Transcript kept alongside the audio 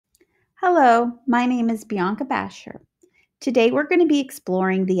Hello, my name is Bianca Basher. Today we're going to be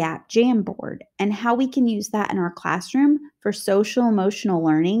exploring the app Jamboard and how we can use that in our classroom for social emotional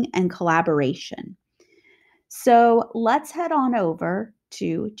learning and collaboration. So let's head on over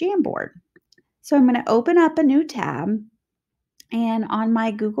to Jamboard. So I'm going to open up a new tab, and on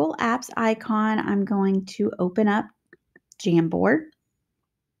my Google Apps icon, I'm going to open up Jamboard.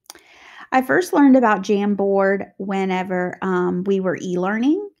 I first learned about Jamboard whenever we were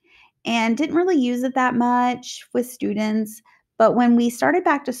e-learning and didn't really use it that much with students. But when we started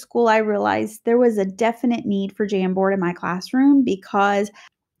back to school, I realized there was a definite need for Jamboard in my classroom because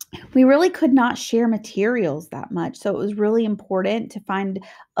we really could not share materials that much. So it was really important to find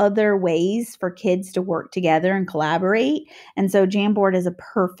other ways for kids to work together and collaborate. And so Jamboard is a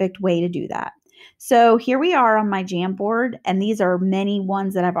perfect way to do that. So here we are on my Jamboard, and these are many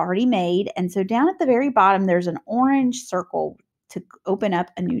ones that I've already made. And so down at the very bottom, there's an orange circle to open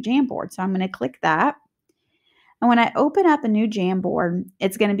up a new Jamboard. So I'm going to click that. And when I open up a new Jamboard,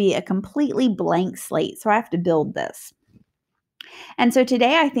 it's going to be a completely blank slate. So I have to build this. And so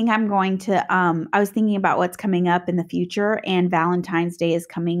today I think I'm going to, I was thinking about what's coming up in the future, and Valentine's Day is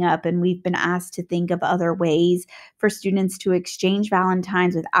coming up, and we've been asked to think of other ways for students to exchange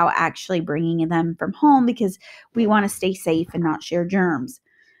Valentines without actually bringing them from home because we want to stay safe and not share germs.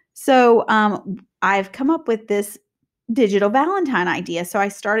 So I've come up with this digital Valentine idea. So I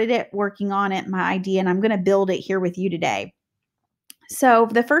started working on it, my idea, and I'm going to build it here with you today. So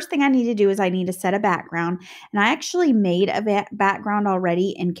the first thing I need to do is I need to set a background, and I actually made a background already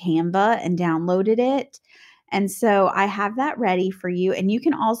in Canva and downloaded it. And so I have that ready for you, and you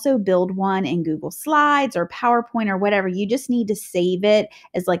can also build one in Google Slides or PowerPoint or whatever. You just need to save it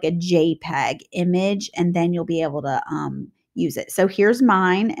as like a JPEG image, and then you'll be able to use it. So here's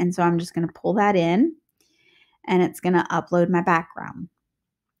mine, and so I'm just going to pull that in, and it's going to upload my background.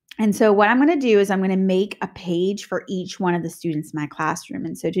 And so what I'm going to do is I'm going to make a page for each one of the students in my classroom.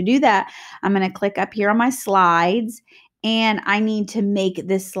 And so to do that, I'm going to click up here on my slides, and I need to make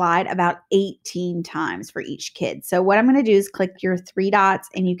this slide about 18 times for each kid. So what I'm going to do is click your three dots,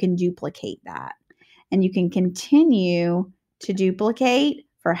 and you can duplicate that. And you can continue to duplicate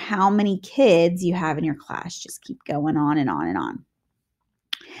for how many kids you have in your class. Just keep going on and on and on.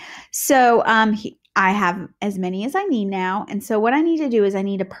 So I have as many as I need now. And so what I need to do is I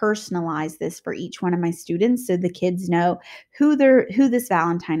need to personalize this for each one of my students so the kids know who this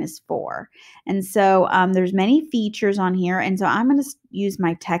Valentine is for. And so there's many features on here. And so I'm going to use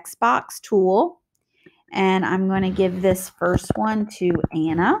my text box tool, and I'm going to give this first one to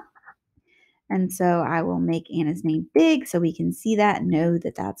Anna. And so I will make Anna's name big so we can see that and know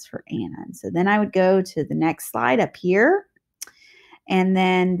that that's for Anna. And so then I would go to the next slide up here. And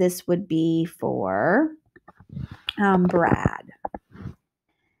then this would be for Brad.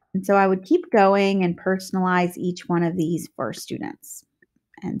 And so I would keep going and personalize each one of these for students.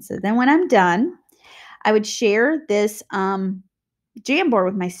 And so then when I'm done, I would share this Jamboard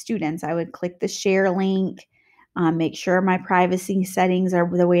with my students. I would click the share link, make sure my privacy settings are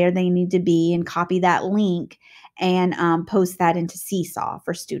the way they need to be, and copy that link and post that into Seesaw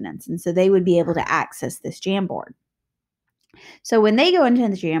for students. And so they would be able to access this Jamboard. So when they go into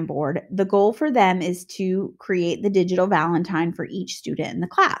the Jamboard, the goal for them is to create the digital Valentine for each student in the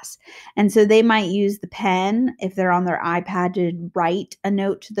class. And so they might use the pen if they're on their iPad to write a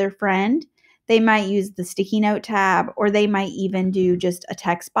note to their friend. They might use the sticky note tab, or they might even do just a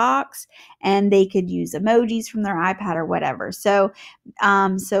text box, and they could use emojis from their iPad or whatever. So,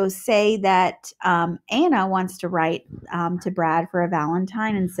 say that Anna wants to write to Brad for a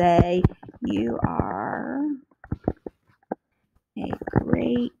Valentine and say, "You are a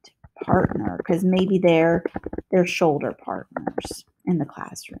great partner," because maybe they're shoulder partners in the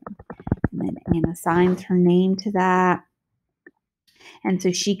classroom. And then Anna signs her name to that. And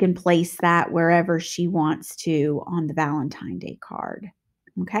so she can place that wherever she wants to on the Valentine Day card.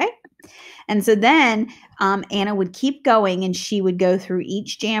 Okay. And so then Anna would keep going, and she would go through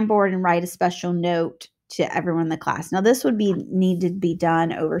each Jamboard and write a special note to everyone in the class. Now, this would need to be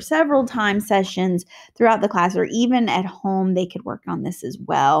done over several time sessions throughout the class, or even at home, they could work on this as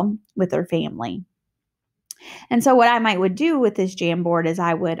well with their family. And so what I would do with this Jamboard is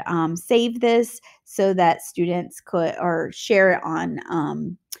I would save this so that students could, or share it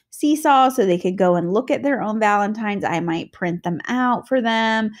on Seesaw so they could go and look at their own Valentines. I might print them out for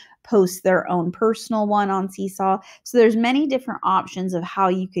them, post their own personal one on Seesaw. So there's many different options of how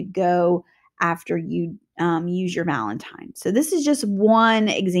you could go after you use your Valentine. So this is just one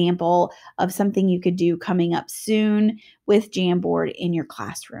example of something you could do coming up soon with Jamboard in your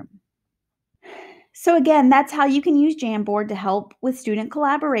classroom. So, again, that's how you can use Jamboard to help with student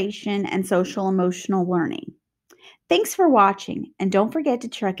collaboration and social emotional learning. Thanks for watching, and don't forget to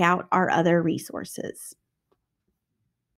check out our other resources.